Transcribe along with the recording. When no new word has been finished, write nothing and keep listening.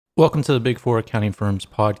Welcome to the Big Four Accounting Firms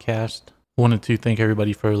podcast. Wanted to thank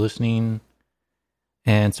everybody for listening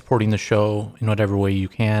and supporting the show in whatever way you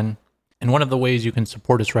can. And one of the ways you can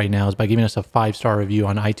support us right now is by giving us a 5-star review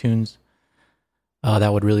on iTunes.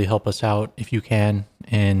 That would really help us out if you can.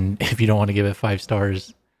 And if you don't want to give it 5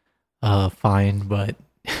 stars, fine, but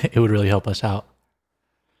it would really help us out.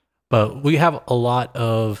 But we have a lot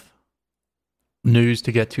of news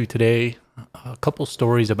to get to today. A couple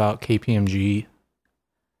stories about Kpmg.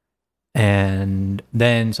 And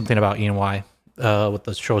then something about E&Y. What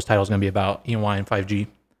the show's title is going to be about, E&Y and 5G.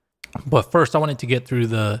 But first, I wanted to get through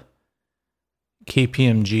the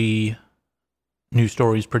Kpmg news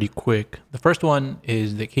stories pretty quick. The first one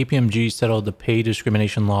is that Kpmg settled the pay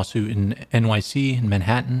discrimination lawsuit in NYC in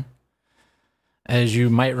Manhattan. As you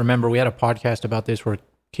might remember, we had a podcast about this where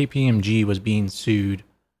Kpmg was being sued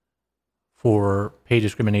for pay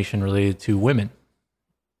discrimination related to women.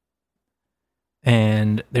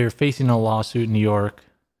 And they're facing a lawsuit in New York.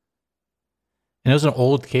 And it was an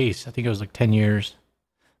old case. I think it was like 10 years.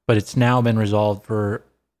 But it's now been resolved for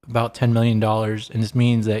about $10 million. And this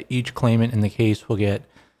means that each claimant in the case will get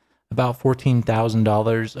about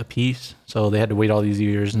 $14,000 a piece. So they had to wait all these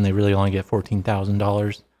years and they really only get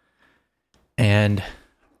 $14,000. And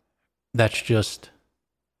that's just,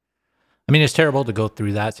 I mean, it's terrible to go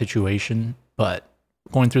through that situation. But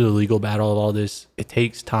going through the legal battle of all this, it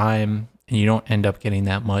takes time. And you don't end up getting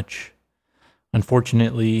that much,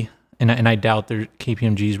 unfortunately. And I doubt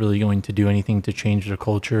Kpmg is really going to do anything to change their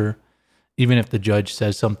culture. Even if the judge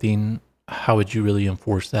says something, how would you really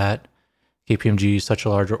enforce that? Kpmg is such a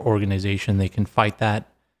larger organization, they can fight that.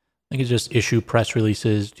 They can just issue press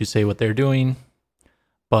releases to say what they're doing.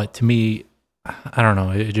 But to me, I don't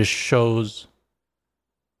know, it just shows,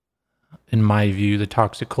 in my view, the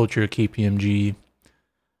toxic culture of Kpmg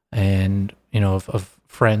and, you know, of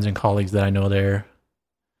friends and colleagues that I know there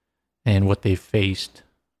and what they faced,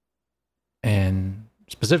 and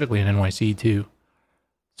specifically in NYC too.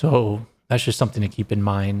 So that's just something to keep in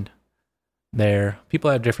mind there.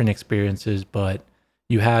 People have different experiences, but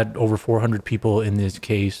you had over 400 people in this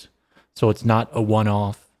case. So it's not a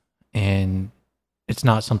one-off and it's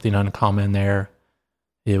not something uncommon there.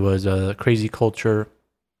 It was a crazy culture,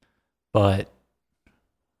 but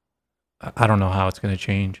I don't know how it's going to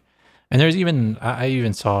change. And there's even, I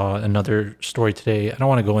even saw another story today. I don't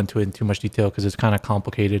want to go into it in too much detail because it's kind of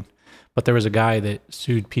complicated. But there was a guy that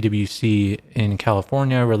sued PwC in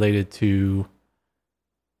California related to,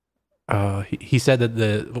 he said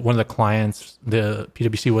that one of the clients, the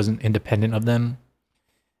PwC wasn't independent of them.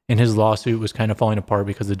 And his lawsuit was kind of falling apart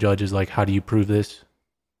because the judge is like, how do you prove this?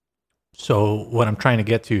 So what I'm trying to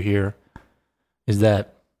get to here is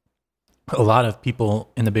that a lot of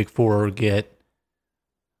people in the Big Four get,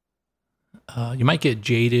 you might get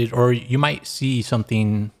jaded, or you might see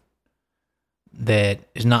something that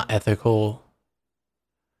is not ethical,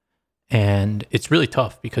 and it's really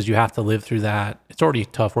tough because you have to live through that. It's already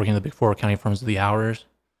tough working in the Big Four accounting firms with the hours,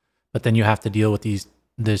 but then you have to deal with these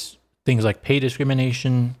things like pay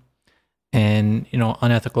discrimination and, you know,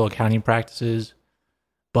 unethical accounting practices.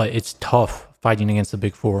 But it's tough fighting against the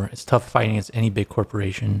Big Four. It's tough fighting against any big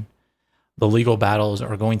corporation. The legal battles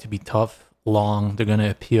are going to be tough, long. They're going to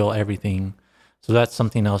appeal everything. So that's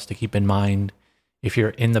something else to keep in mind if you're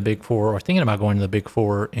in the Big Four or thinking about going to the Big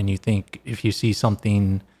Four, and you think if you see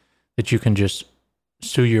something that you can just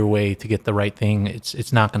sue your way to get the right thing,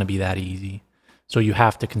 it's not going to be that easy. So you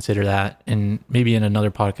have to consider that. And maybe in another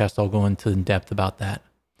podcast, I'll go into in depth about that.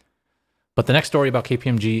 But the next story about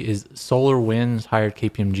Kpmg is SolarWinds hired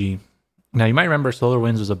Kpmg. Now, you might remember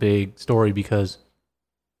SolarWinds was a big story because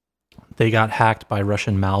they got hacked by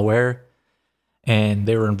Russian malware. And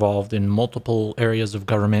they were involved in multiple areas of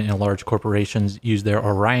government, and large corporations used their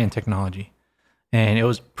Orion technology. And it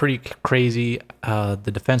was pretty crazy. The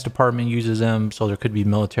Defense Department uses them, so there could be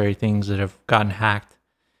military things that have gotten hacked.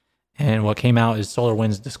 And what came out is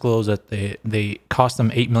SolarWinds disclosed that they cost them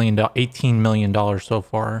 $18 million so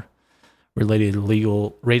far related to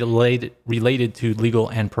legal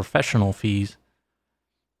and professional fees.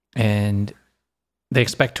 And they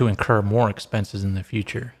expect to incur more expenses in the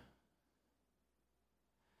future.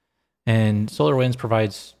 And SolarWinds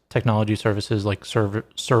provides technology services like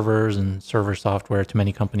servers and server software to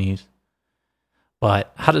many companies.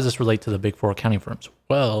 But how does this relate to the Big Four accounting firms?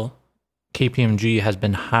 Well, Kpmg has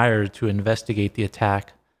been hired to investigate the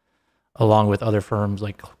attack along with other firms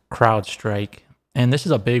like CrowdStrike. And this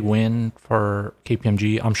is a big win for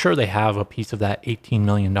Kpmg. I'm sure they have a piece of that $18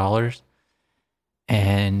 million.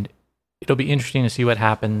 And it'll be interesting to see what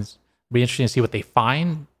happens. It'll be interesting to see what they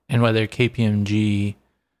find and whether Kpmg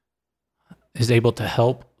is able to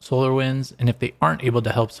help SolarWinds? And if they aren't able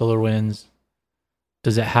to help SolarWinds,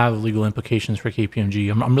 does it have legal implications for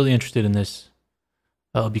KPMG? I'm really interested in this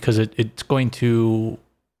because it's going to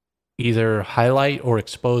either highlight or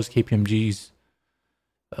expose KPMG's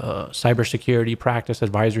cybersecurity practice,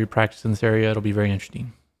 advisory practice in this area. It'll be very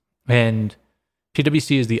interesting. And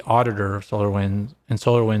PwC is the auditor of SolarWinds, and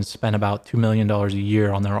SolarWinds spent about $2 million a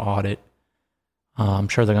year on their audit. I'm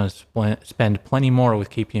sure they're going to spend plenty more with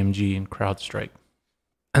KPMG and CrowdStrike.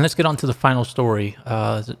 And let's get on to the final story.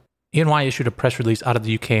 EY issued a press release out of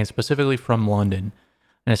the UK and specifically from London.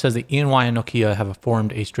 And it says that EY and Nokia have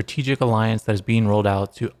formed a strategic alliance that is being rolled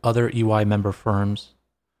out to other EY member firms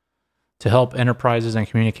to help enterprises and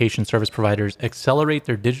communication service providers accelerate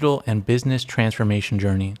their digital and business transformation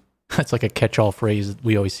journey. That's like a catch-all phrase that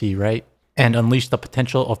we always see, right? And unleash the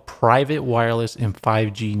potential of private wireless and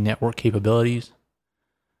 5G network capabilities.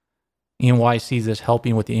 EY sees this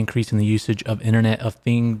helping with the increase in the usage of Internet of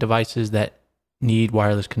Things devices that need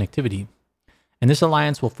wireless connectivity. And this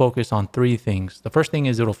alliance will focus on three things. The first thing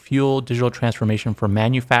is it'll fuel digital transformation for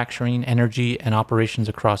manufacturing, energy, and operations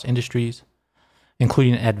across industries,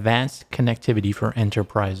 including advanced connectivity for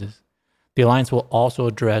enterprises. The alliance will also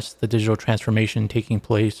address the digital transformation taking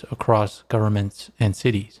place across governments and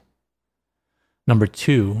cities. Number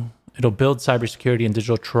two, it'll build cybersecurity and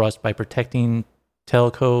digital trust by protecting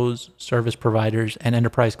telcos, service providers, and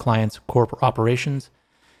enterprise clients' corporate operations,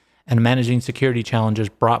 and managing security challenges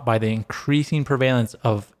brought by the increasing prevalence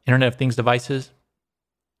of Internet of Things devices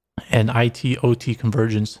and IT/OT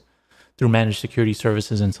convergence through managed security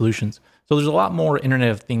services and solutions. So there's a lot more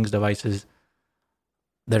Internet of Things devices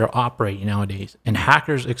that are operating nowadays, and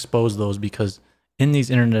hackers expose those because in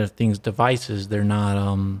these Internet of Things devices, they're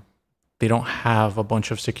not, they don't have a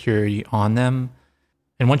bunch of security on them.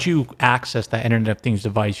 And once you access that Internet of Things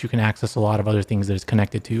device, you can access a lot of other things that it's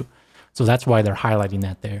connected to. So that's why they're highlighting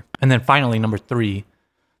that there. And then finally, number three,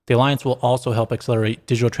 the alliance will also help accelerate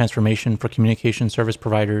digital transformation for communication service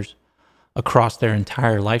providers across their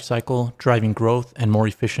entire lifecycle, driving growth and more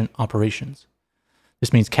efficient operations.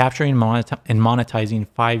 This means capturing and monetizing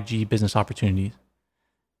 5G business opportunities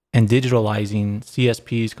and digitalizing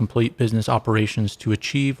CSP's complete business operations to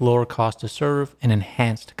achieve lower cost to serve and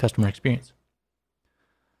enhanced customer experience.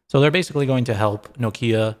 So they're basically going to help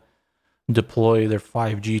Nokia deploy their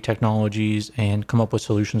 5G technologies and come up with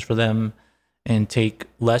solutions for them and take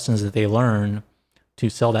lessons that they learn to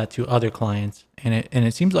sell that to other clients. And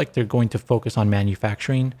it seems like they're going to focus on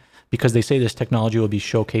manufacturing because they say this technology will be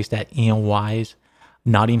showcased at EY's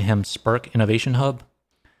Nottingham Spark Innovation Hub,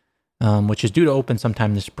 which is due to open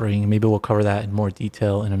sometime this spring. Maybe we'll cover that in more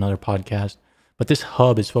detail in another podcast. But this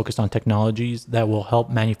hub is focused on technologies that will help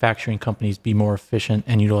manufacturing companies be more efficient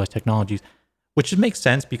and utilize technologies, which makes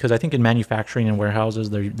sense because I think in manufacturing and warehouses,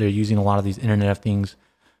 they're using a lot of these Internet of Things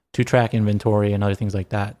to track inventory and other things like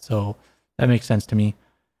that. So that makes sense to me.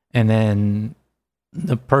 And then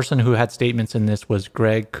the person who had statements in this was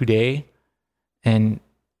Greg Coudet, and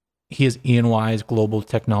he is EY's global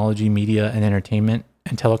technology, media, and entertainment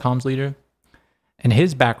and telecoms leader. And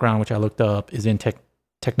his background, which I looked up, is in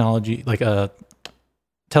technology, like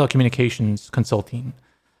telecommunications consulting.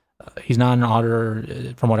 He's not an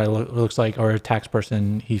auditor, from what it looks like, or a tax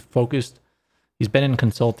person. He's been in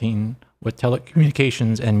consulting with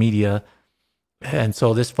telecommunications and media. And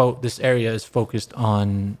so this area is focused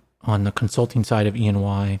on the consulting side of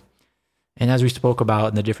EY. And as we spoke about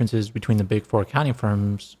in the differences between the big four accounting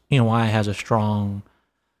firms, EY has a strong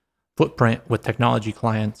footprint with technology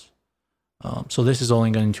clients. So this is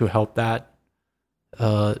only going to help that.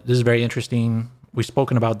 This is very interesting. We've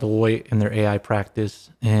spoken about Deloitte and their AI practice,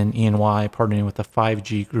 and EY partnering with the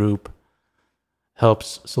 5G group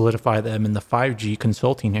helps solidify them in the 5G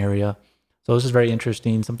consulting area. So this is very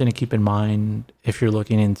interesting, something to keep in mind if you're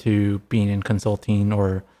looking into being in consulting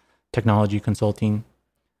or technology consulting.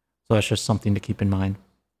 So that's just something to keep in mind.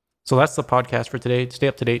 So that's the podcast for today. To stay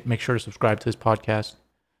up to date, make sure to subscribe to this podcast.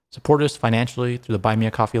 Support us financially through the Buy Me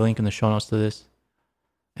a Coffee link in the show notes to this.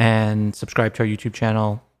 And subscribe to our YouTube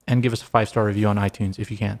channel and give us a 5-star review on iTunes if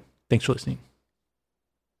you can. Thanks for listening.